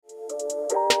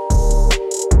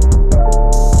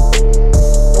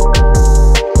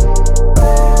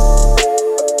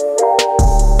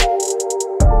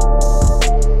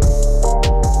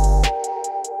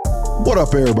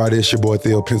up, everybody? It's your boy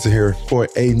Theo Pinson here for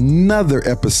another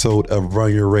episode of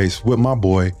Run Your Race with my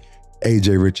boy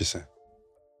AJ Richardson.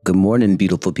 Good morning,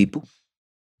 beautiful people.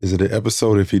 Is it an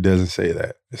episode if he doesn't say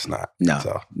that? It's not. No,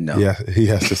 so, no. Yeah, he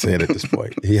has to say it at this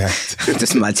point. He has to.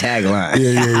 That's my tagline.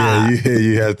 Yeah.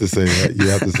 You have to say that. You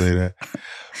have to say that.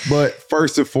 But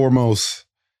first and foremost,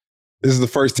 this is the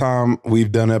first time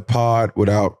we've done a pod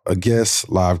without a guest,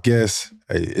 live guest.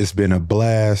 It's been a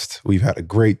blast. We've had a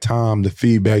great time. The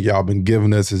feedback y'all been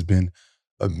giving us has been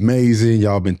amazing.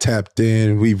 Y'all been tapped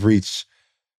in. We've reached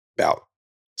about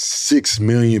 6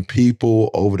 million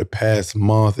people over the past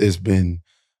month. It's been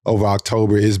over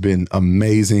October. It's been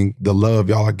amazing. The love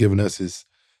y'all are giving us is,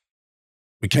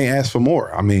 we can't ask for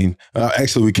more. I mean,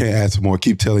 actually, we can't ask for more.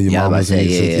 Keep telling your mamas.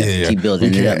 Yeah. Keep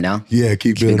building it up now. Yeah,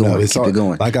 keep building it up. Keep it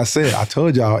going. Like I said, I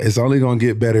told y'all, it's only going to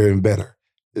get better and better.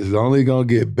 It's only going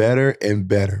to get better and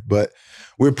better. But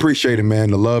we appreciate it,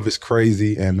 man. The love is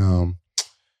crazy. And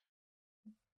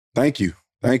thank you.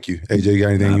 Thank you. AJ, you got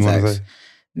anything you want to say?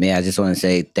 Man, I just want to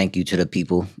say thank you to the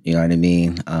people. You know what I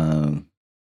mean?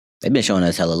 They've been showing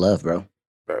us hella love, bro.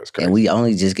 That's crazy. And we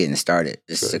only just getting started.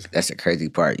 That's the crazy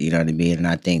part. You know what I mean? And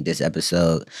I think this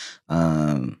episode,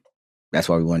 that's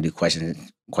why we want to do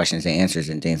questions and answers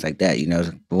and things like that. You know,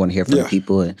 we want to hear from the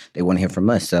people and they want to hear from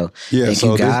us. So thank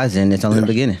you guys. And it's only the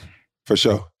beginning. For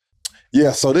sure.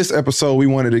 Yeah. So this episode, we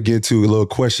wanted to get to a little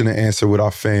question and answer with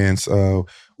our fans.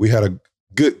 We had a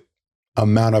good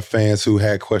amount of fans who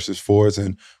had questions for us,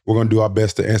 and we're going to do our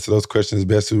best to answer those questions as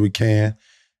best as we can.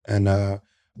 And,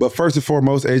 but first and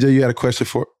foremost, AJ, you had a question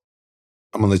for,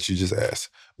 I'm going to let you just ask.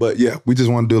 But yeah, we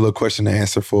just want to do a little question and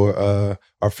answer for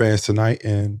our fans tonight,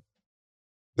 and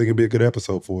I think it'll be a good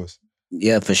episode for us.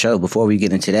 Yeah, for sure. Before we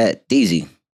get into that, Deezy,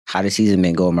 how the season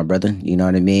been going, my brother? You know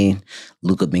what I mean?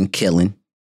 Luka been killing.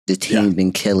 The team's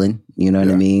been killing. You know what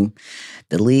I mean?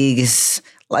 The league is,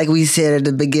 like we said at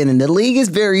the beginning, the league is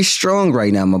very strong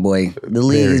right now, my boy. The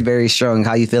league is very strong.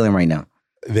 How you feeling right now?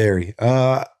 Very.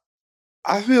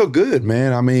 I feel good,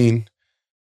 man. I mean,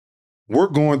 we're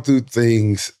going through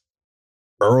things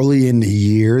early in the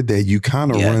year that you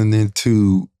kind of run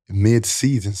into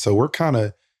mid-season. So we're kind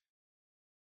of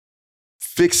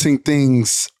fixing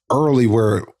things early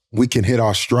where we can hit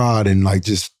our stride and like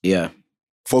just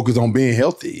focus on being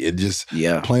healthy and just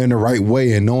playing the right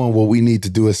way and knowing what we need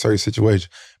to do in certain situations.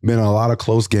 Been a lot of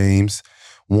close games,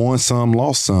 won some,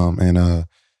 lost some. And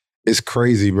it's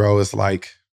crazy, bro. It's like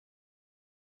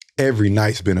every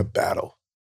night's been a battle.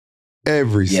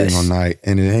 Every single night.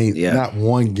 And it ain't, not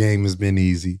one game has been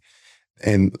easy.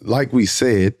 And like we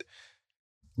said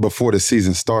before the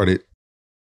season started,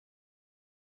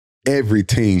 every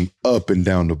team up and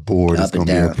down the board is going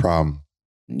to be a problem.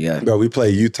 Yeah. Bro, we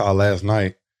played Utah last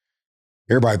night.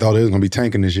 Everybody thought they was going to be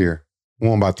tanking this year.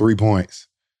 Won by 3 points.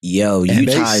 Yo,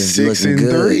 Utah is looking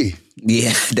good. 6-3.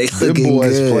 Yeah, they looking good. The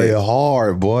boys play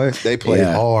hard, boy. They play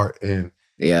hard. And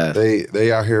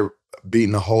they out here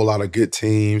beating a whole lot of good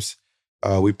teams.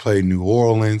 We played New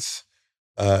Orleans.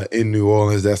 In New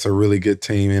Orleans, that's a really good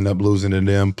team. End up losing to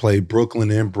them. Played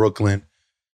Brooklyn in Brooklyn.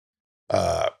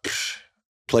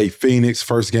 Played Phoenix,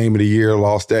 first game of the year.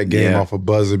 Lost that game off a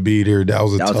buzzer beater. That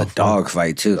was a dog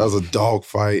fight too. That was a dog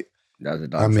fight.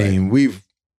 I mean, we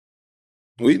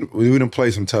done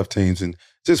played some tough teams, and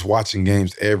just watching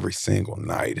games every single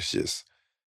night. It's just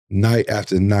night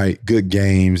after night, good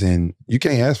games, and you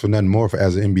can't ask for nothing more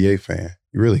as an NBA fan.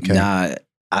 You really can't. Nah,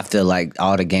 I feel like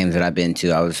all the games that I've been to,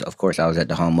 I was at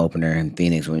the home opener in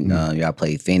Phoenix when y'all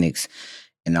played Phoenix,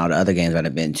 and all the other games that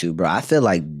I've been to, bro. I feel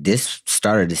like this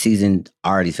start of the season, I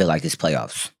already feel like it's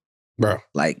playoffs. Bro.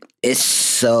 Like, it's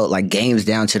so, like, games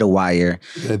down to the wire.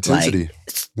 Intensity.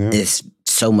 Like, it's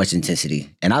so much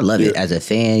intensity. And I love it as a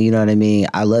fan, you know what I mean?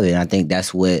 I love it. And I think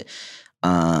that's what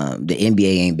the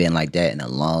NBA ain't been like that in a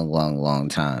long, long, long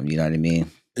time. You know what I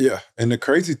mean? Yeah. And the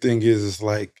crazy thing is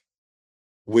like,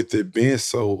 with it being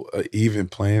so even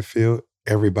playing field,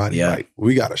 everybody, like,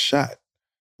 we got a shot.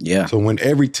 Yeah. So when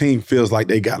every team feels like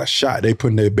they got a shot, they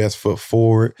putting their best foot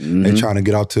forward. They trying to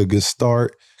get out to a good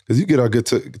start. Because you get out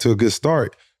to a good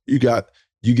start, you get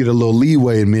a little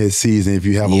leeway in mid-season if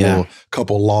you have a little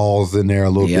couple laws in there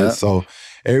a little bit. So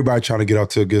everybody trying to get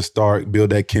out to a good start, build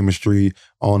that chemistry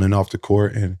on and off the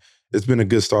court. And it's been a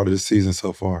good start of the season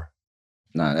so far.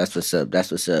 Nah, that's what's up. That's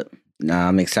what's up. Nah,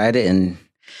 I'm excited, and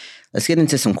let's get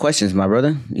into some questions, my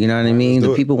brother. You know what I mean?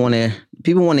 The people want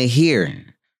to hear.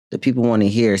 The people want to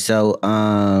hear. So,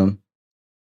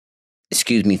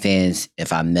 excuse me, fans,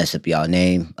 if I mess up y'all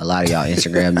name. A lot of y'all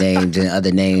Instagram names and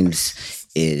other names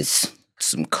is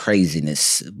some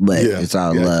craziness, but it's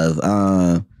all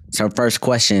love. So first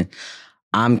question,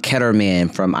 I'm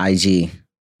Ketterman from IG.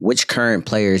 Which current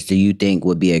players do you think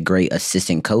would be a great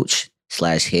assistant coach /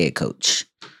 head coach?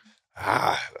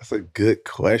 That's a good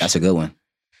question. That's a good one.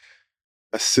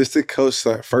 Assistant coach,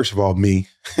 first of all, me.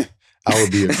 I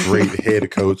would be a great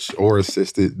head coach or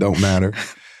assistant, don't matter.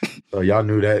 So y'all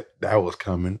knew that was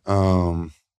coming.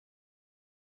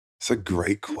 It's a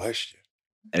great question.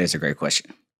 That is a great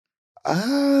question.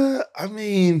 I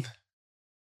mean,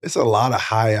 it's a lot of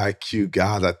high IQ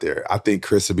guys out there. I think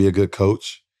Chris would be a good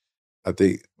coach. I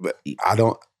think, but I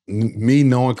don't. Me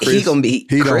knowing Chris, he gonna be.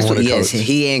 He Chris, don't want to coach.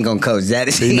 He ain't gonna coach. That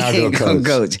is, he not ain't gonna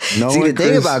coach. See, the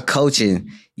thing about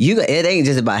coaching, it ain't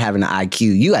just about having an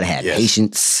IQ. You gotta have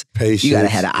patience. You gotta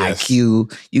have an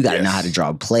IQ. You gotta know how to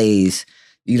draw plays.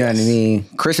 You know what I mean?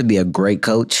 Chris would be a great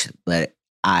coach, but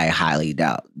I highly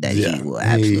doubt that he will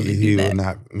absolutely be that.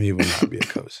 He will not be a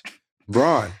coach.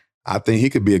 Braun, I think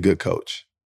he could be a good coach.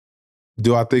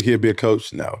 Do I think he'd be a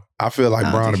coach? No. I feel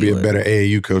like Braun would be a better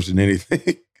AAU coach than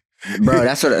anything. Bro,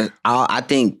 that's what I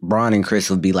think. Braun and Chris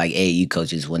would be like AAU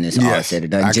coaches when it's all said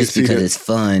and done, just because it's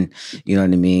fun. You know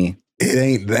what I mean? It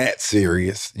ain't that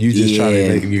serious. You just try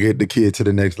to get the kid to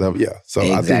the next level. Yeah. So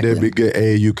I think they'd be good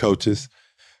AAU coaches.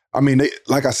 I mean,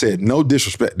 like I said, no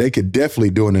disrespect. They could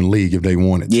definitely do it in league if they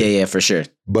wanted to. Yeah, for sure.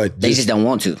 But they just don't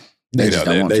want to. They just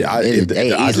don't want to. I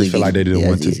just feel like they didn't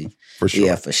want to. Easy. For sure.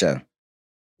 Yeah, for sure.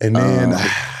 And then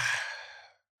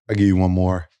I'll give you one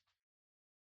more.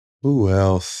 Who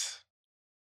else?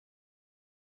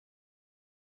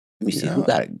 Let me see who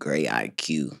got a great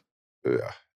IQ.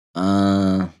 Yeah.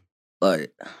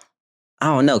 But I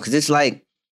don't know, because it's like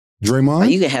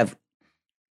Draymond. You can have.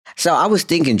 So I was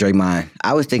thinking Draymond,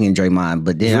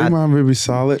 but then Draymond would be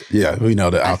solid. Yeah, we know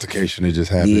the altercation that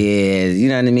just happened. Yeah, you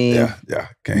know what I mean. Yeah,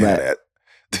 can't have that.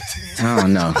 I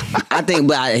don't know. I think,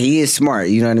 but he is smart.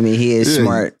 You know what I mean. He is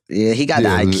smart. Yeah, he got the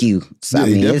IQ. So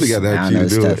he definitely got the IQ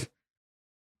to do it.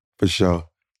 For sure.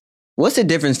 What's the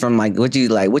difference from what do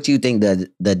you think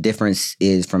the difference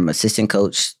is from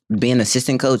being an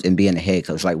assistant coach and being a head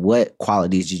coach? Like, what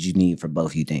qualities did you need for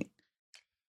both, you think?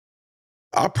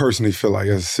 I personally feel like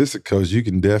as assistant coach, you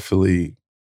can definitely,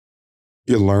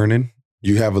 you're learning.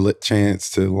 You have a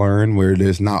chance to learn where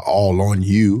it's not all on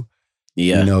you.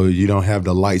 Yeah. You know, you don't have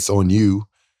the lights on you,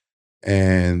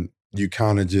 and you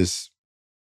kind of just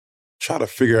try to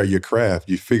figure out your craft.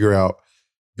 You figure out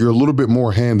you're a little bit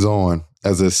more hands-on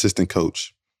as an assistant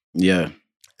coach. Yeah.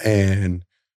 And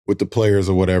with the players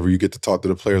or whatever, you get to talk to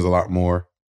the players a lot more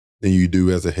than you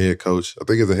do as a head coach. I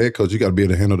think as a head coach, you got to be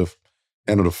able to handle the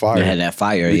fire. You had that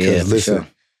fire, because, listen, sure.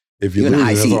 If you're in a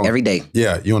high seat every day.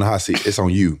 Yeah, you're on a high seat. It's on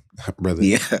you, brother.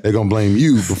 Yeah. They're going to blame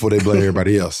you before they blame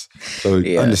everybody else. So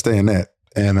understand that.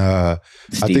 And I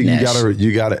think you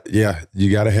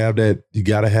gotta have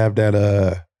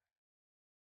that,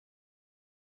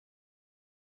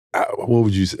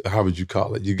 how would you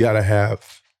call it? You gotta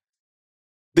have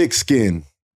thick skin.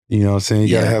 You know what I'm saying?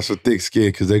 You gotta have some thick skin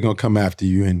because they're gonna come after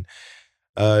you. And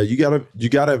you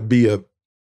gotta be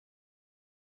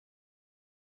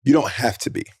you don't have to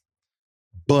be.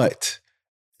 But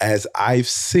as I've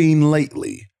seen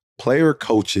lately, player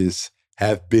coaches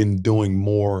have been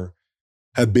more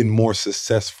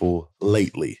successful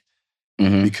lately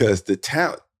because the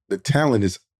talent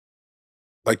is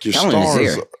like your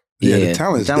stars. The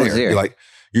talent is there. Like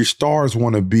your stars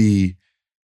want to be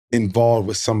involved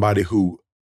with somebody who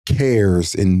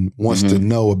cares and wants to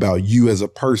know about you as a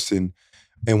person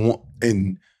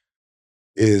and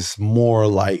is more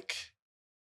like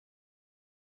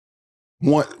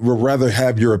would rather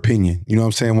have your opinion. You know what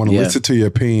I'm saying? Want to listen to your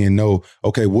opinion. Know,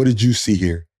 okay, what did you see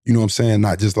here? You know what I'm saying?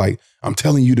 Not just like, I'm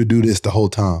telling you to do this the whole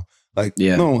time. Like,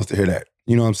 no one wants to hear that.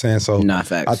 You know what I'm saying? So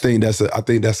facts. I think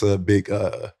that's a big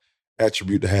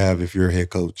attribute to have if you're a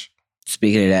head coach.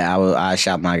 Speaking of that, I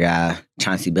shout my guy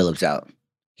Chauncey Billups out.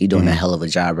 He doing a hell of a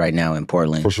job right now in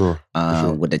Portland. For sure.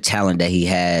 With the talent that he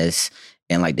has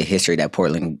and like the history that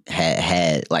Portland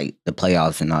had like the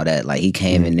playoffs and all that. Like he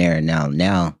came in there and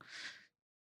now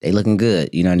they looking good.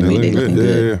 You know what I mean? They looking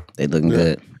good. Yeah. They looking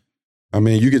good. I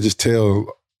mean, you could just tell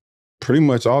pretty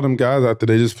much all them guys out there,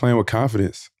 they just playing with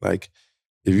confidence. Like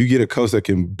if you get a coach that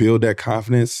can build that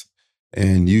confidence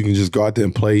and you can just go out there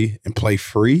and play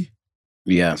free.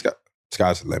 Yeah.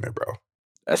 Sky's the limit, bro.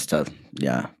 That's tough.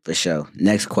 Yeah, for sure.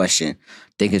 Next question.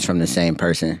 I think it's from the same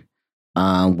person.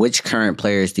 Which current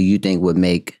players do you think would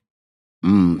make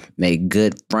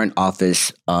good front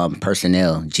office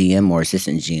personnel, GM or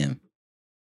assistant GM?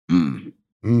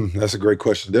 That's a great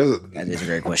question. That is a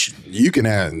great question. You can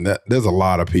add that. There's a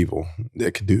lot of people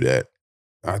that could do that.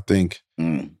 I think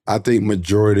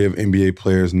majority of NBA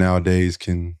players nowadays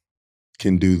can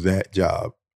do that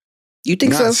job. You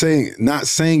think Not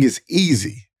saying it's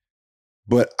easy,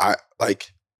 But I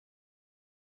like,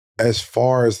 as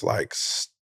far as like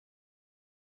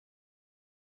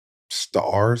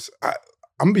stars, I'm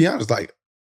gonna be honest, like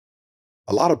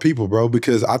a lot of people, bro,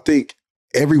 because I think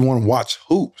everyone watch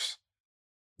hoops.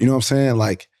 You know what I'm saying?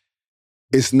 Like,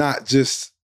 it's not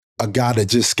just a guy that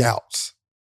just scouts.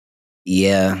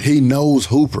 Yeah. He knows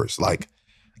hoopers. Like,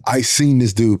 I seen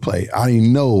this dude play. I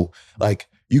know, like,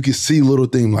 you can see little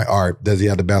things like, all right, does he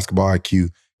have the basketball IQ?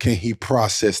 Can he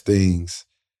process things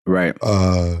right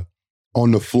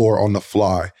on the floor, on the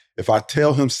fly? If I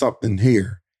tell him something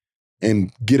here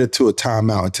and get it to a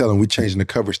timeout and tell him we're changing the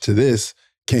coverage to this,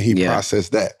 can he process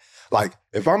that? Like,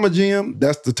 if I'm a GM,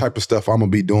 that's the type of stuff I'm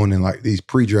going to be doing in like these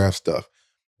pre-draft stuff.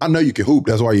 I know you can hoop.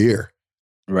 That's why you're here.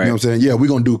 Right. You know what I'm saying? Yeah, we're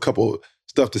going to do a couple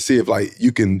stuff to see if like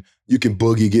you can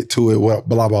boogie, get to it, well,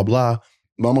 blah, blah, blah.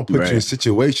 But I'm going to put you in a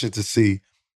situation to see,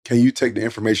 can you take the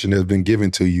information that's been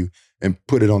given to you and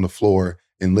put it on the floor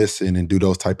and listen and do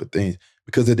those type of things?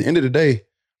 Because at the end of the day,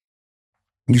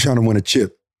 you're trying to win a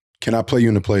chip. Can I play you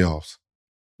in the playoffs?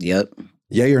 Yep.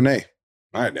 Yay or nay?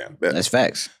 All right, damn. Bet. That's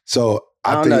facts. So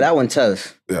I don't know. That one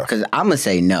tough. Yeah. Because I'm going to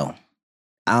say no.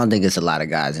 I don't think it's a lot of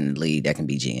guys in the league that can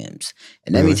be GMs.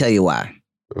 And let me tell you why.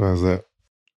 Why is that?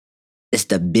 It's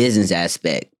the business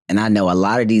aspect. And I know a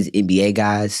lot of these NBA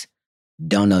guys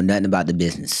don't know nothing about the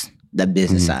business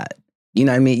side. You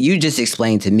know what I mean? You just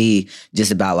explained to me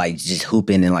just about like just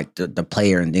hooping and like the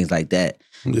player and things like that.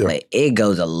 Yeah. Like it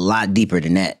goes a lot deeper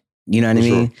than that. You know what I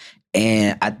mean? Sure.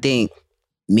 And I think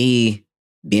me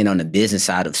being on the business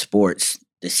side of sports,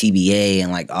 the CBA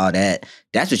and like all that,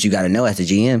 that's what you got to know as a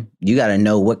GM. You got to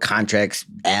know what contracts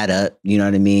add up. You know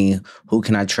what I mean? Who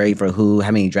can I trade for who?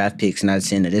 How many draft picks can I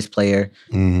send to this player?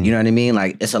 You know what I mean?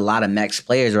 Like it's a lot of max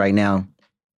players right now,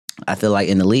 I feel like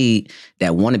in the league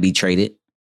that want to be traded,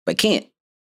 but can't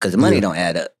because the money don't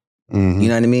add up. You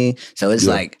know what I mean? So it's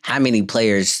like how many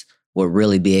players would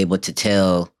really be able to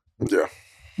tell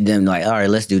them like, all right,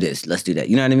 let's do this. Let's do that.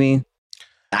 You know what I mean?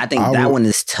 I think that one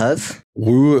is tough.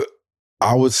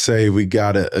 I would say we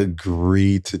got to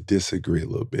agree to disagree a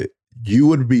little bit. You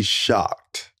would be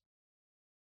shocked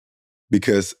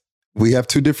because we have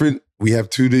two different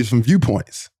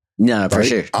viewpoints. No, for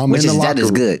sure. That is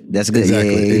good. That's good.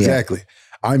 Exactly. Exactly.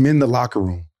 I'm in the locker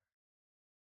room.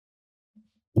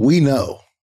 We know.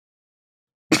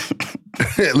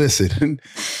 Listen,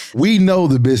 we know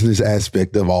the business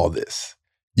aspect of all this.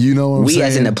 You know what I'm saying? We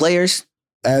as in the players?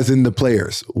 As in the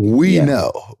players. We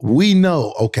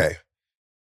know, okay,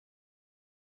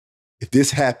 if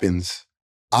this happens,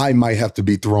 I might have to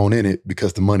be thrown in it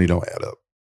because the money don't add up.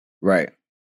 Right.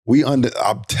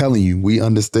 I'm telling you, we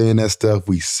understand that stuff.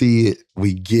 We see it.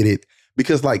 We get it.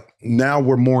 Because like now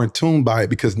we're more in tune by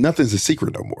it because nothing's a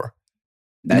secret no more.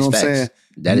 You know what I'm saying?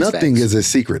 Nothing is a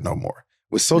secret no more.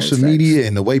 With social media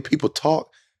and the way people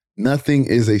talk, nothing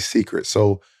is a secret.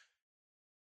 So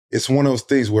it's one of those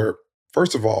things where,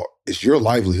 first of all, it's your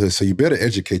livelihood. So you better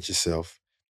educate yourself.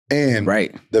 And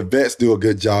the vets do a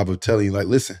good job of telling you, like,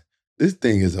 listen, this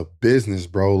thing is a business,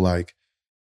 bro. Like,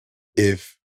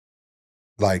 if,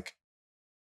 like,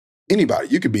 anybody,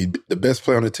 you could be the best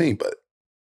player on the team, but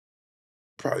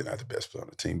probably not the best player on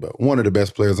the team, but one of the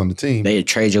best players on the team. They'd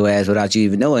trade your ass without you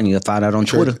even knowing. You'll find out on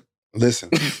Twitter. Listen,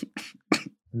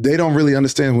 they don't really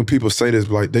understand when people say this.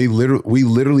 Like, we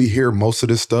literally hear most of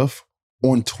this stuff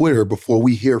on Twitter before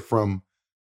we hear from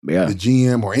the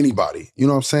GM or anybody. You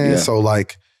know what I'm saying? So,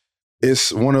 like,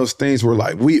 it's one of those things where,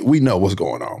 like, we know what's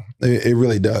going on. It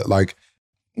really does. Like,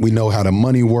 we know how the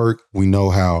money work. We know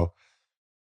how.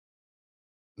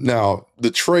 Now,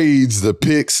 the trades, the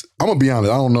picks, I'm going to be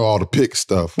honest, I don't know all the pick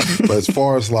stuff. But as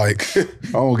far as, like, I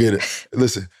don't get it.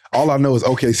 Listen, all I know is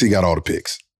OKC got all the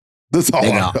picks. That's all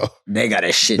I know. They got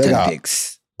a shit ton of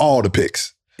picks. All the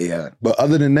picks. Yeah. But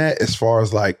other than that, as far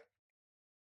as, like,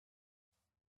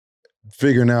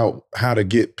 figuring out how to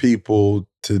get people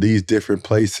to these different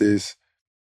places,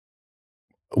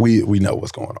 we know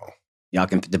what's going on.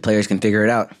 The players can figure it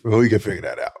out. Well, we can figure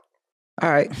that out. All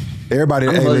right. Everybody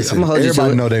know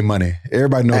their money.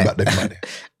 Everybody know about their money.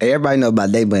 Everybody know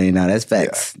about their money now. That's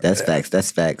facts.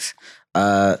 That's facts.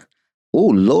 Oh,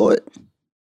 Lord.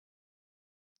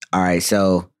 All right,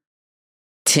 so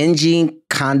Tenji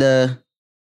kinda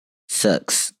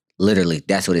sucks. Literally,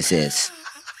 that's what it says.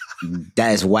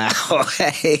 That is wow.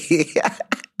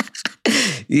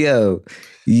 Yo,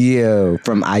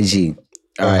 from IG.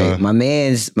 All right, my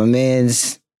man's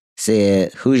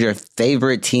said, who's your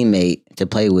favorite teammate to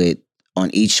play with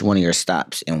on each one of your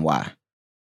stops and why?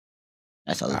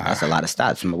 That's a lot of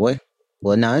stops, my boy.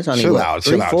 Well, no, it's only chill out.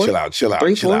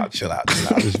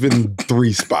 It's been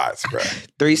 3 spots, bro.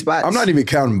 3 spots? I'm not even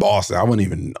counting Boston. I wasn't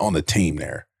even on the team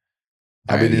there.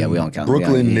 I've been in we don't count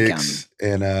Brooklyn Knicks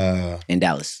and in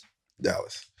Dallas.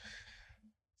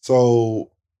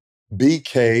 So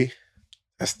BK,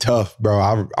 that's tough,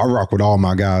 bro. I rock with all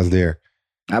my guys there.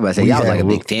 I about to say, y'all was like a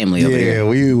big family over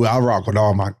there. Yeah, I rock with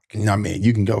all my, I mean,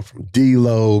 you can go from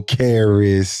D-Lo,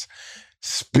 Karras,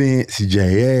 Spence,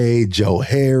 J.A., Joe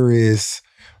Harris,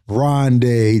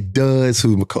 Rondé, Duds,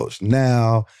 who's my coach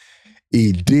now,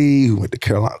 E.D., who went to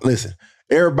Carolina. Listen,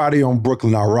 everybody on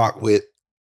Brooklyn I rock with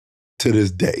to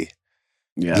this day.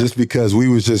 Yeah. Just because we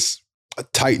was just a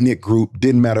tight-knit group,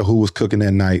 didn't matter who was cooking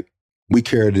that night. We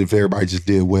cared if everybody just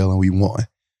did well and we won.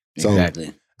 So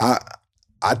exactly.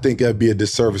 I think that'd be a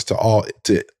disservice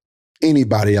to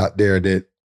anybody out there that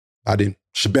I didn't.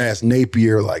 Shabazz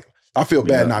Napier, like I feel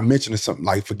bad not mentioning something,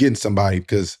 like forgetting somebody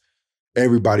because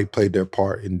everybody played their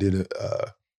part and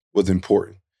was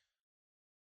important.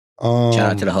 Shout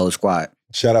out to the whole squad.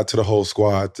 Shout out to the whole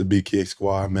squad, the BK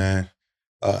squad, man.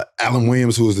 Alan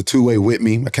Williams, who was the two-way with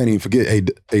me. I can't even forget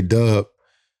a Dub.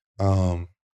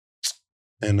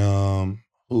 And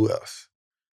who else?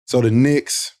 So the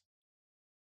Knicks.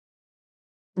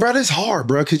 Bro, it's hard,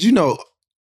 bro, because you know,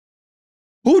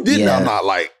 who didn't I'm not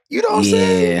like, you know what I'm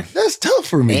saying? That's tough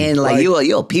for me. And like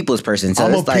you're a people's person, so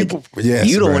it's like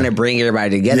you don't want to bring everybody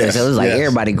together. So it's like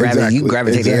everybody you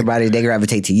gravitate to everybody, they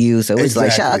gravitate to you. So it's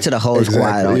like shout out to the whole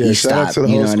squad on each shout out to the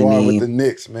whole squad with the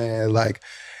Knicks, man. Like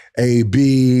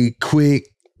AB, Quick,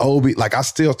 Obi. Like I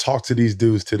still talk to these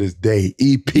dudes to this day.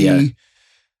 EP. Me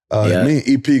and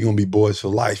EP gonna be boys for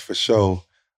life for sure.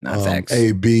 Not facts.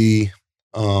 AB,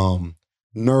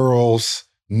 Neurals,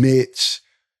 Mitch,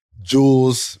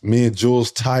 Jules, me and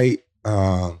Jules tight.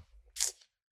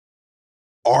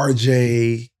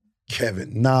 RJ,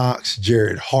 Kevin Knox,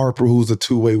 Jared Harper, who's a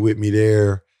two-way with me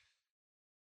there.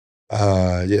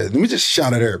 Let me just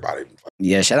shout out everybody.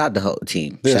 Yeah, shout out the whole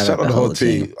team. Yeah, shout out the whole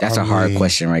team. That's a hard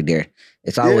question right there.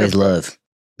 It's always love.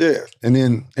 Yeah, and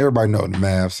then everybody know the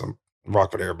Mavs. I'm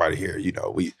rock with everybody here. You know,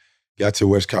 we got to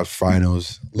West Coast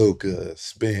Finals. Luka,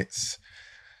 Spence,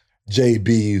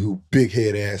 JB, who big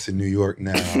head ass in New York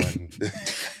now,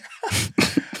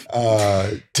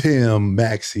 and Tim,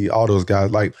 Maxie, all those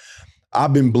guys. Like,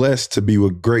 I've been blessed to be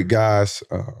with great guys,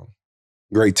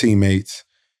 great teammates,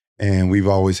 and we've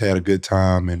always had a good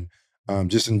time and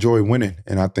just enjoy winning.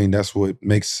 And I think that's what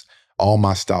makes all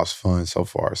my stops fun so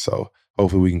far. So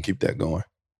hopefully we can keep that going.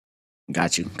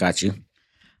 Got you.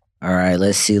 All right,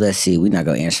 let's see. We're not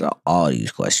gonna answer all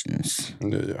these questions.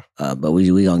 Yeah. But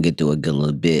we gonna get through a good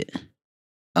little bit.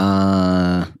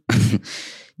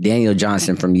 Daniel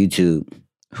Johnson from YouTube.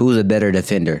 Who's a better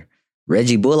defender?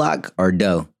 Reggie Bullock or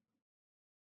Doe?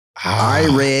 All right,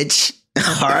 Reg.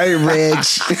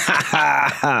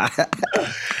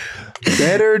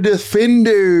 Better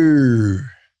defender.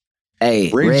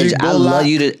 Hey, Reggie Reg, Bullock. I love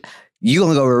you to. You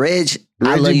gonna go with Reg?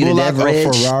 I love you to death, Reg.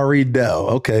 Or Ferrari Doe.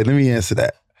 Okay, let me answer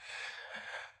that.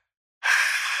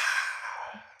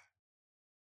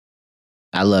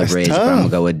 I love Reg, but I'm gonna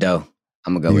go with Doe.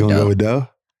 You gonna go with Doe?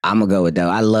 I'm gonna go with Doe.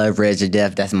 I love Reg to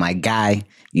death. That's my guy.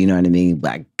 You know what I mean?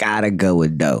 But I gotta go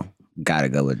with Doe.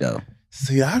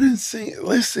 See, I didn't see.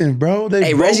 Listen, bro.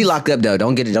 Reggie locked up though.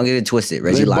 Don't get it twisted.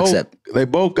 Reggie locks up. They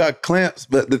both got clamps,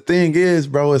 but the thing is,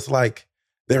 bro, it's like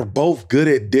they're both good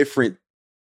at different.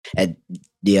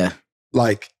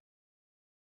 Like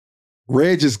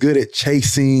Reg is good at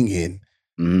chasing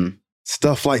and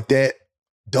stuff like that.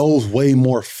 Doe's way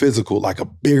more physical, like a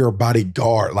bigger body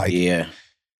guard. Like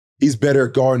he's better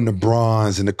at guarding the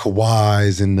Brons and the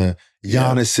Kawhis and the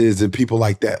Giannis's and people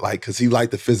like that. Like, cause he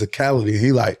like the physicality.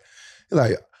 He like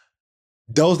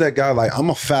Doe's that guy. Like, I'm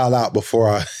gonna foul out before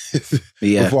I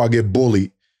before I get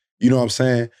bullied. You know what I'm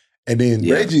saying? And then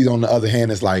Reggie, on the other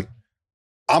hand, is like,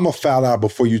 I'm gonna foul out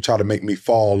before you try to make me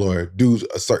fall or do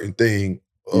a certain thing.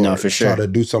 Or no, for sure. Try to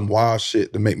do some wild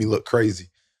shit to make me look crazy.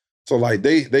 So like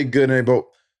they good and they both.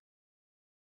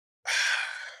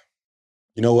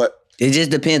 You know what? It just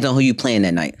depends on who you playing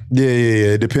that night.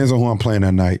 Yeah. It depends on who I'm playing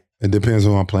that night.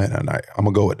 I'm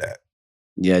gonna go with that.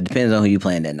 Yeah, it depends on who you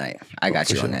playing that night. I got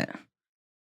you on that.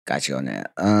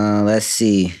 Let's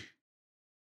see.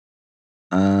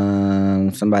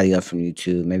 Somebody up from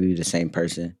YouTube, maybe the same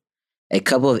person. A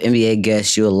couple of NBA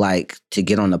guests you would like to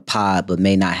get on the pod, but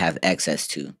may not have access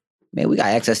to. Man, we got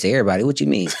access to everybody. What you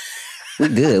mean? We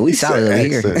good. We solid over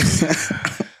here.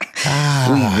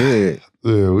 We good.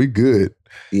 Yeah, we good.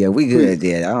 Yeah, we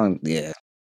good.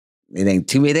 It ain't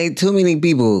too many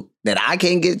people that I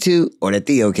can't get to or that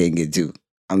Theo can't get to.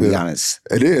 I'm gonna be honest.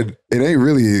 It ain't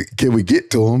really, can we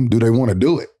get to them? Do they want to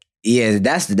do it? Yeah,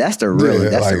 that's the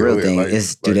real thing.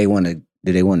 Do they want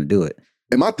to do it?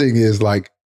 And my thing is, like,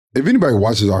 if anybody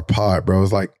watches our pod, bro,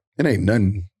 it's like, it ain't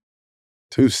nothing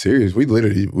too serious.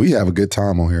 We have a good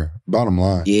time on here. Bottom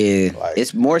line. Yeah. Like,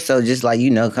 it's more so just like,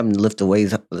 come to lift the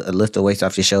weights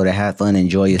off your shoulder, have fun,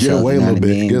 enjoy yourself. Get away a little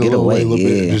bit. Get away a little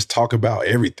bit. Yeah. Just talk about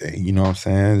everything. You know what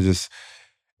I'm saying?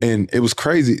 And it was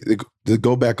crazy. To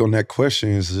go back on that question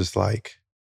is just like,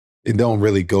 it don't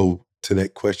really go to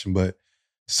that question, but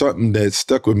something that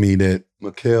stuck with me that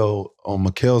on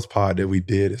Mikhail's pod that we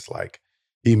did is like,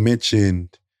 he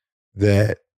mentioned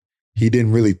that he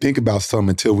didn't really think about something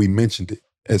until we mentioned it.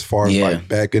 As far as like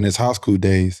back in his high school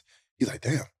days, he's like,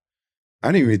 damn,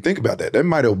 I didn't even think about that. That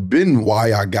might have been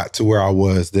why I got to where I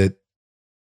was, how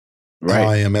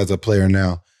I am as a player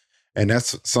now. And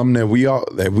that's something that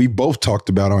we both talked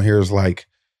about on here is like,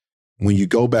 when you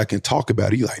go back and talk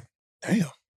about it, you're like, damn,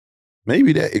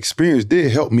 maybe that experience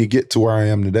did help me get to where I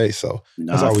am today. So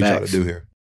that's all we try to do here.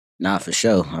 Nah, for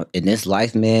sure. In this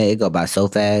life, man, it go by so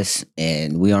fast,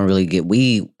 and we don't really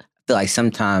I feel like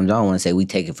sometimes, I don't want to say we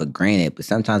take it for granted, but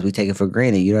sometimes we take it for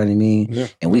granted, you know what I mean? Yeah.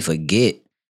 And we forget.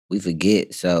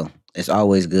 So it's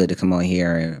always good to come on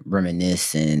here and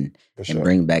reminisce and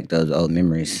bring back those old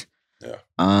memories.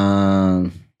 Yeah.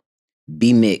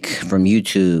 B-Mick from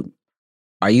YouTube.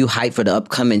 Are you hyped for the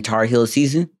upcoming Tar Heel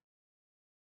season?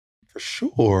 For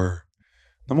sure.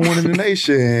 Number one in the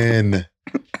nation.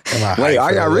 Wait,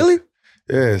 are y'all really?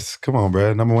 Yes. Come on,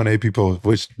 bro. Number one AP poll,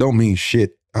 which don't mean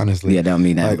shit, honestly. Yeah, don't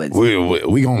mean that. Like, but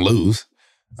we gonna lose.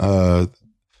 Who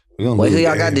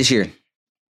y'all got this year?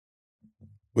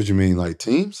 What you mean, like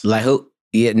teams? Like who?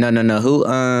 Yeah, no.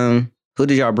 Who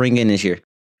did y'all bring in this year?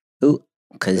 Who?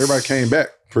 Because everybody came back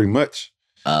pretty much.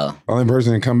 Oh, only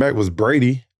person that come back was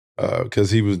Brady,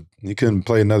 because he couldn't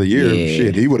play another year. Yeah.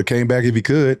 Shit, he would have came back if he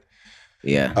could.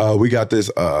 Yeah. We got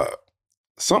this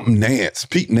something Nance,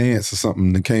 Pete Nance or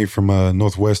something that came from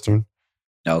Northwestern.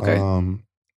 Okay.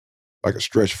 Like a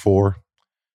stretch 4.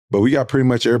 But we got pretty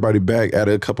much everybody back.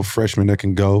 Added a couple freshmen that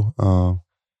can go.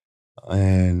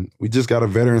 And we just got a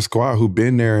veteran squad who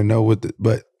been there and know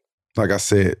but like I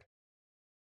said,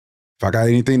 if I got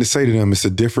anything to say to them, it's a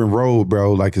different road,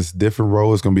 bro. Like, it's a different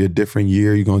road. It's going to be a different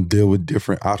year. You're going to deal with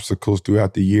different obstacles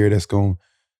throughout the year that's going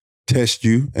to test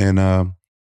you. And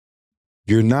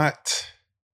you're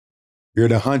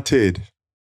the hunted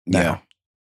now. Yeah.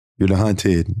 You're the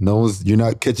hunted. You're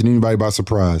not catching anybody by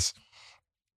surprise.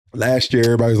 Last year,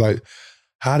 everybody was like,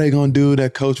 how they going to do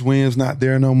that? Coach Williams not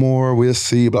there no more. We'll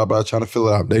see, blah, blah, trying to fill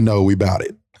it out. They know we about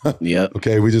it. Yep.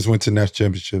 Okay, we just went to the national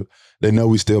championship. They know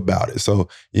we still about it. So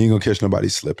you ain't going to catch nobody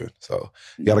slipping. So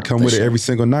you got to come with it every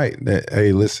single night. That,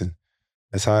 hey, listen,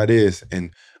 that's how it is.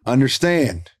 And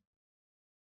understand,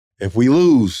 if we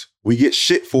lose, we get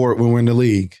shit for it when we're in the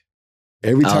league.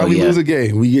 Every time we lose a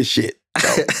game, we get shit.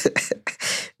 So,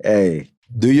 hey.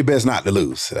 Do your best not to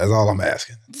lose. That's all I'm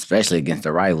asking. Especially against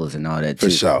the rivals and all that, too.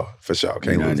 For sure.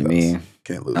 Can't lose what I mean?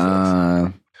 Can't lose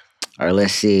those. All right,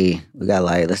 let's see. We got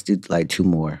let's do 2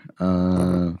 more.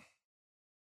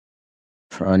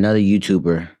 For another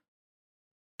YouTuber,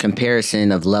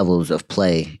 comparison of levels of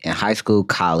play in high school,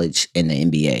 college, and the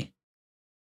NBA.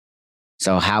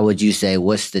 So how would you say,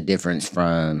 what's the difference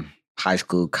from high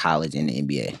school, college, and the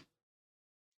NBA?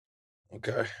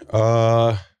 Okay.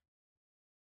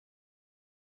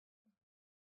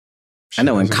 I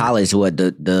know in college,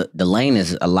 the lane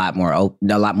is a lot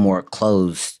more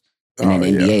closed, and then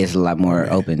NBA is a lot more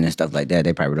open and stuff like that.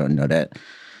 They probably don't know that.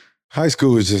 High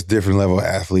school is just different level of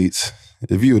athletes.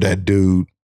 If you're that dude,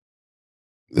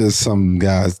 there's some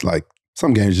guys, like,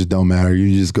 some games just don't matter.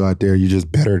 You just go out there, you're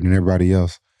just better than everybody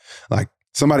else. Like,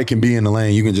 somebody can be in the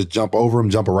lane, you can just jump over them,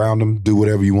 jump around them, do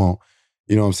whatever you want.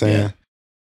 You know what I'm saying?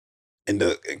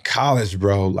 Yeah. In college,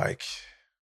 bro, like,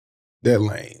 that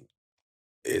lane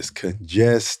is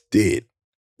congested.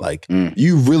 Like,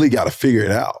 you really got to figure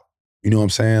it out. You know what I'm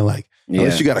saying? Like,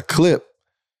 unless you got a clip,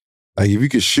 like, if you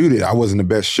could shoot it, I wasn't the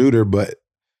best shooter, but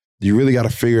you really got to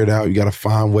figure it out. You got to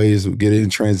find ways to get it in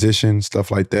transition,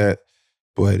 stuff like that.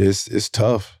 But it's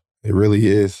tough. It really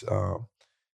is. And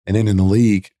then in the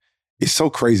league, it's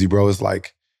so crazy, bro. It's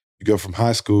like you go from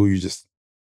high school, you're just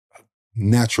a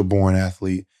natural born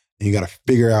athlete, and you got to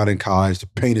figure out in college, the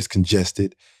paint is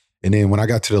congested. And then when I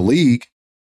got to the league,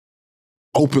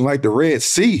 open like the Red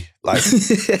Sea. Like,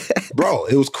 bro,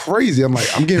 it was crazy. I'm like,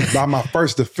 I'm getting by my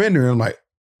first defender, and I'm like,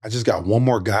 I just got one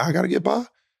more guy I got to get by.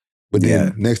 But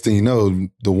then next thing you know,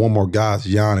 the one more guy's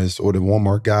Giannis, or the one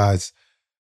more guy's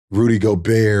Rudy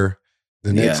Gobert.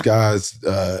 The next guy's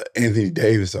Anthony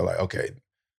Davis. Are like, okay,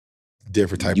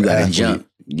 different type of athlete. Jump.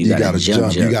 You got to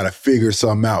jump. You got to figure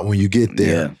something out when you get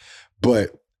there. Yeah.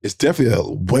 But it's definitely a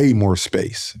way more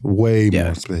space.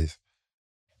 More space.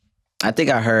 I think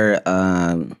I heard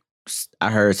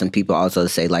some people also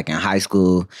say, like, in high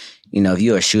school, if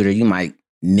you're a shooter, you might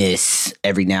miss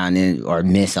every now and then or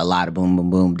miss a lot of boom, boom,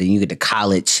 boom. Then you get to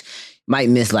college, might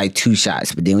miss like 2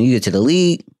 shots. But then when you get to the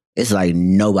league, it's like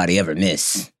nobody ever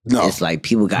miss. No. It's like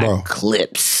people got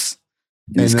clips.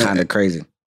 And it's kind of crazy.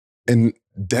 And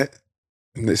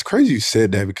it's crazy you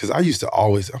said that because I used to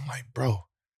always, I'm like, bro,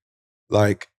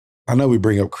 like, I know we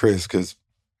bring up Chris because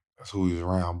that's who he was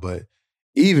around, but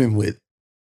even with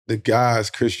the guys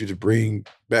Chris used to bring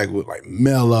back with like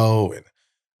Melo and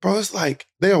bro, it's like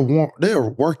they'll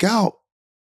work out.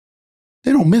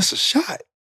 They don't miss a shot.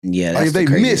 Yeah, like if they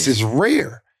miss, it's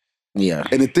rare. Yeah.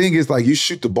 And the thing is, like, you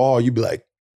shoot the ball, you be like,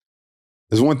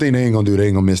 there's one thing they ain't gonna do. They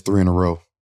ain't gonna miss 3 in a row.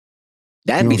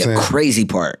 That'd be the crazy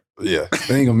part. Yeah,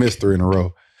 they ain't gonna miss 3 in a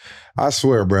row. I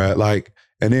swear, Brad. Like,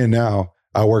 and then now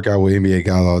I work out with NBA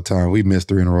guys all the time. We miss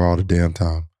 3 in a row all the damn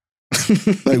time.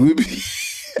 Like we be,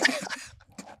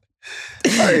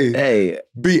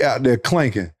 be out there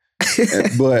clanking.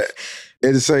 But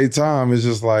at the same time, it's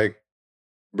just like,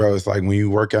 bro, it's like when you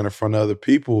work out in front of other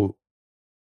people,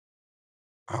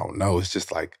 I don't know. It's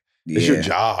just like, it's your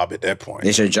job at that point.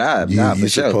 It's your job. For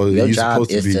sure. Your job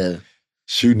is to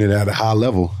shooting it at a high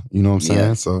level. You know what I'm saying?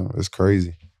 Yeah. So it's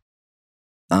crazy.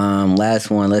 Last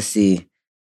one. Let's see.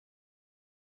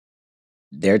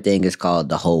 Their thing is called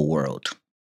the whole world.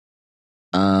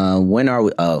 When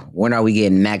are we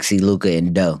getting Maxey, Luka,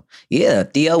 and Doe? Yeah,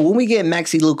 Theo, when we get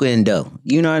Maxey, Luka, and Doe,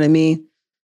 you know what I mean?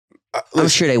 I'm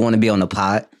sure they want to be on the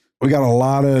pod. We got a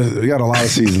lot of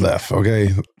season left. Okay,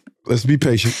 let's be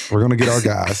patient. We're gonna get our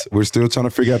guys. We're still trying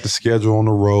to figure out the schedule on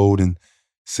the road and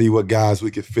see what guys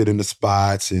we can fit in the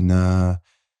spots. And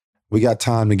we got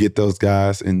time to get those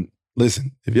guys. And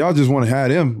listen, if y'all just want to have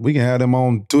them, we can have them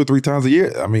on 2 or 3 times a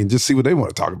year. I mean, just see what they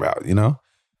want to talk about, you know?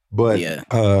 But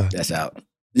that's out.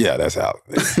 Yeah, that's out.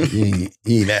 he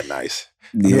ain't that nice.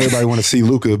 Yeah. Everybody want to see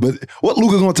Luka, but what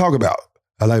Luka gonna talk about?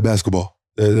 I like basketball.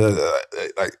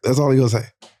 Like that's all he gonna say.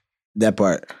 That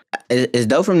part. Is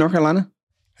Doe from North Carolina?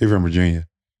 He from Virginia.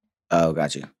 Oh,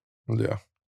 got you. Yeah.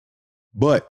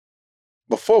 But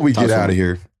before we get out of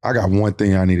here, I got one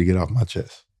thing I need to get off my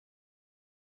chest.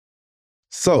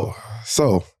 So,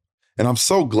 and I'm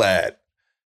so glad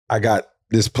I got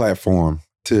this platform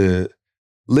to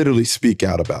literally speak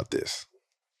out about this.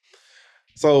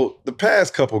 So the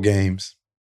past couple games,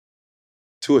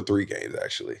 2 or 3 games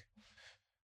actually,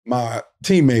 my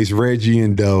teammates Reggie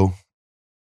and Doe,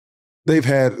 they've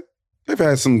had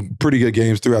some pretty good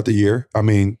games throughout the year. I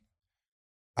mean,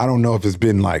 I don't know if it's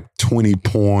been like 20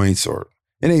 points or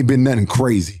it ain't been nothing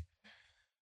crazy,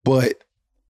 but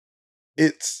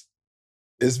it's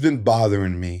been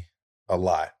bothering me a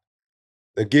lot.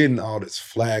 They're getting all this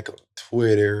flack on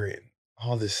Twitter and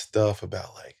all this stuff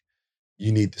about like,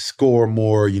 you need to score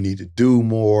more, you need to do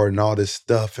more and all this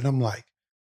stuff. And I'm like,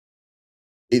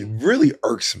 it really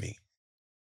irks me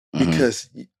because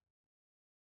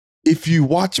if you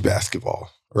watch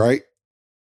basketball, right,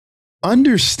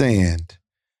 understand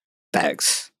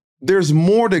facts. There's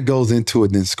more that goes into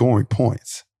it than scoring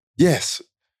points. Yes.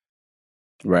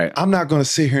 Right. I'm not going to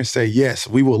sit here and say, yes,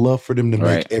 we would love for them to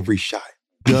make every shot.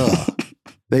 Duh.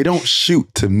 They don't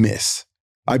shoot to miss.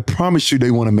 I promise you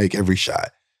they want to make every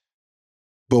shot.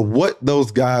 But what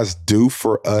those guys do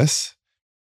for us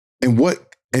and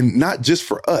not just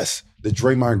for us, the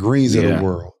Draymond Greens of the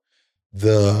world,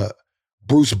 the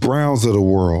Bruce Browns of the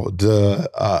world,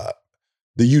 the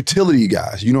utility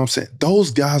guys, you know what I'm saying?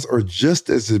 Those guys are just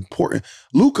as important.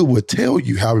 Luka would tell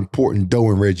you how important Doe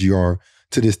and Reggie are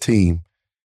to this team.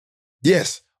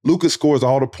 Yes, Luka scores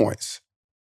all the points.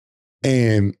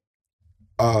 And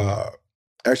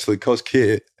actually, Coach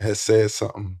Kidd has said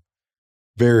something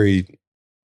very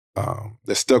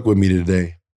that stuck with me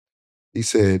today. He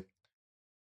said,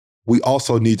 we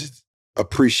also need to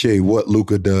appreciate what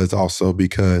Luka does also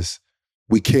because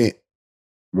we can't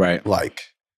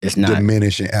it's not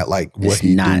diminish and act like what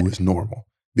he do is normal.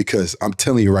 Because I'm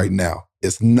telling you right now,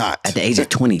 it's not. At the age of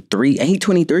 23, ain't he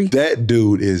 23? That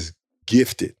dude is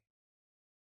gifted.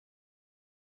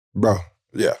 Bro,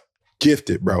 yeah.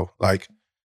 Gifted, bro. Like,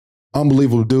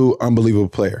 unbelievable dude, unbelievable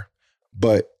player.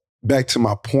 But back to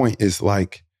my point is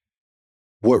like,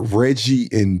 what Reggie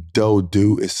and Doe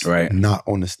do is not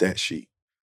on the stat sheet.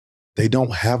 They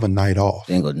don't have a night off.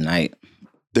 Single night.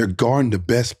 They're guarding the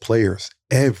best players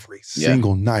every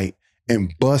single night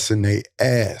and busting their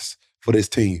ass for this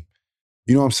team.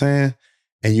 You know what I'm saying?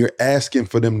 And you're asking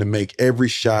for them to make every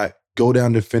shot, go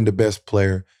down, defend the best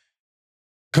player,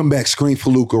 come back, screen for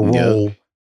Luka, roll,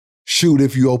 shoot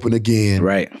if you open again,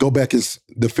 go back and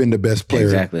defend the best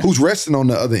player who's resting on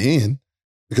the other end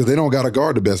because they don't got to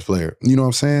guard the best player. You know what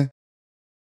I'm saying?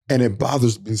 And it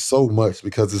bothers me so much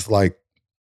because it's like,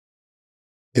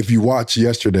 if you watch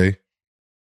yesterday,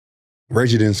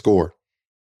 Reggie didn't score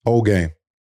whole game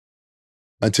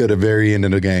until the very end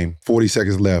of the game. 40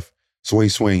 seconds left.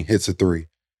 Swing, hits a three.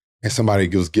 And somebody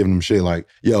was giving him shit like,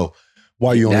 yo,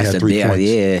 why you only had 3 points?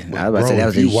 Yeah, But I was about to say, that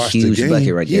was a huge game,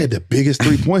 bucket right there. Yeah, the biggest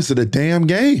 3 points of the damn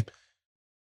game.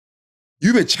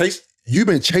 You've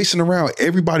been chasing around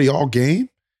everybody all game.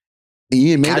 And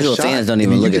you ain't made Casual a shot, fans don't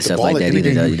even look at stuff like that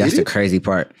either, though. That's the crazy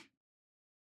part.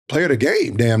 Player of the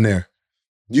game, damn near.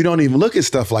 You don't even look at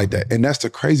stuff like that. And that's the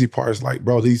crazy part. It's like,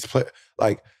 bro, these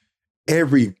like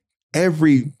every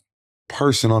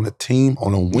person on a team,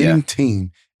 on a winning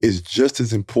team, is just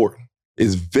as important.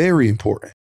 It's very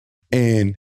important.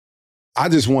 And I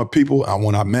just want people, I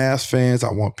want our Mavs fans,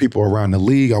 I want people around the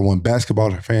league, I want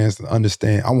basketball fans to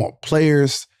understand. I want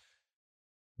players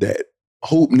that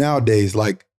hoop nowadays,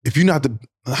 like if you're not the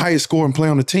highest scoring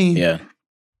player on the team,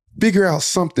 figure out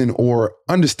something or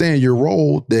understand your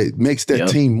role that makes that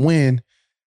team win.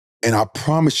 And I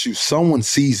promise you, someone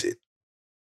sees it.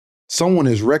 Someone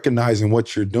is recognizing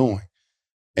what you're doing.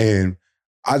 And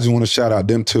I just want to shout out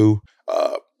them too.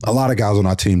 A lot of guys on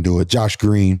our team do it. Josh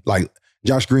Green,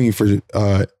 for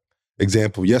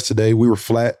example, yesterday we were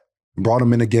flat, brought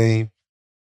him in the game,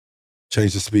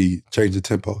 changed the speed, changed the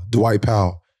tempo. Dwight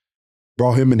Powell,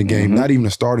 brought him in the game, not even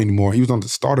a starter anymore. He was on the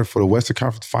starter for the Western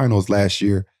Conference Finals last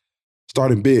year.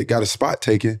 Starting big, got a spot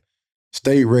taken,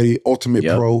 stayed ready, ultimate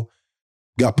pro,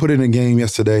 got put in the game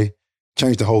yesterday,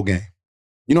 changed the whole game.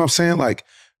 You know what I'm saying? Like,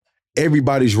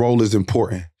 everybody's role is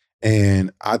important.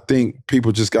 And I think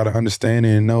people just got to understand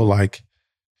and know, like,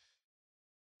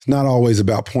 it's not always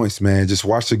about points, man. Just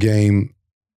watch the game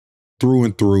through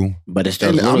and through. But it's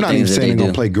those little things. I'm not even saying they're going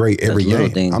to play great every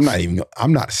game.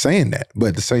 I'm not saying that. But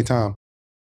at the same time,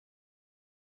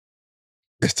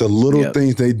 it's the little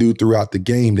things they do throughout the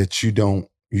game that you don't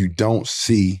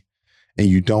see and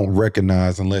you don't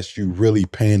recognize unless you really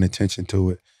paying attention to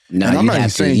it. No, I'm not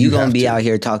have to. You're gonna be out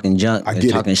here talking junk and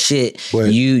talking shit.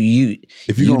 But you need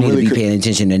really to be paying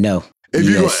attention to know.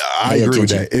 I agree with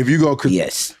that. If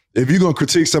you're gonna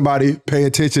critique somebody, pay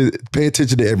attention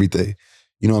to everything.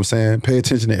 You know what I'm saying? Pay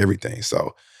attention to everything.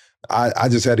 So I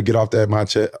just had to get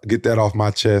that off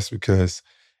my chest because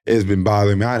it's been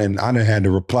bothering me. I didn't had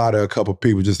to reply to a couple of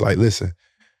people just like, listen,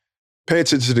 pay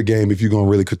attention to the game if you're gonna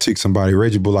really critique somebody.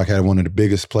 Reggie Bullock had one of the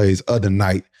biggest plays of the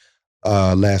night.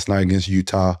 Last night against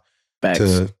Utah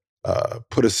to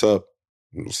put us up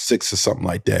 6 or something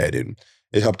like that. And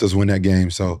it helped us win that game.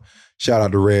 So shout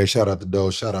out to Red, shout out to Doe,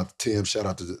 shout out to Tim, shout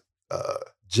out to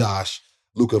Josh,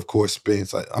 Luka, of course, Spence.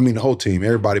 The whole team.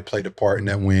 Everybody played a part in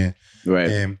that win.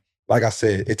 Right. And like I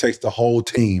said, it takes the whole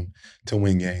team to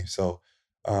win games. So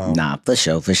for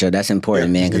sure. That's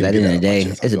important, man, because at the end of the day,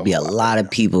 there's gonna be a lot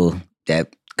of people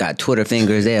that got Twitter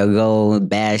fingers. They'll go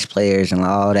bash players and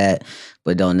all that,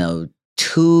 but don't know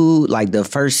the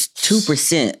first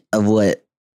 2% of what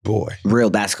real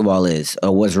basketball is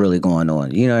or what's really going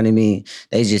on. You know what I mean?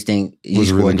 They just think you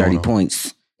scored 30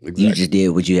 points. Exactly. You just did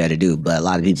what you had to do. But a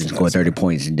lot of people score 30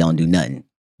 points and don't do nothing.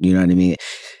 You know what I mean?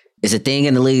 It's a thing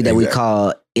in the league that we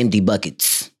call empty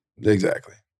buckets.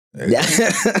 Exactly.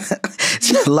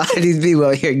 So a lot of these people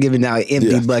out here giving out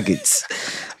empty buckets.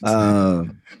 But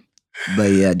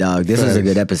yeah, dog, this was a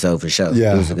good episode for sure.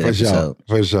 Yeah, it was a good episode.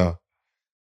 For sure.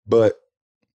 But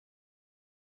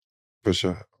for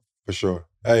sure.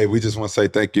 Hey, we just want to say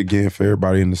thank you again for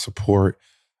everybody in the support.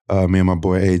 Me and my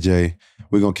boy AJ,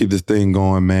 we're going to keep this thing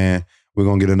going, man. We're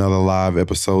going to get another live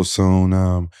episode soon.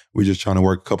 We're just trying to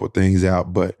work a couple of things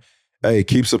out. But hey,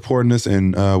 keep supporting us,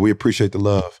 and we appreciate the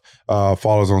love.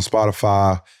 Follow us on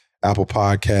Spotify, Apple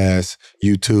Podcasts,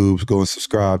 YouTube. Go and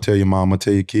subscribe. Tell your mama,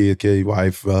 tell your kids, tell your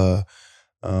wife,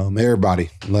 everybody.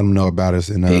 Let them know about us.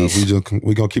 And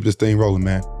we're going to keep this thing rolling,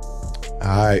 man. All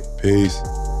right. Peace.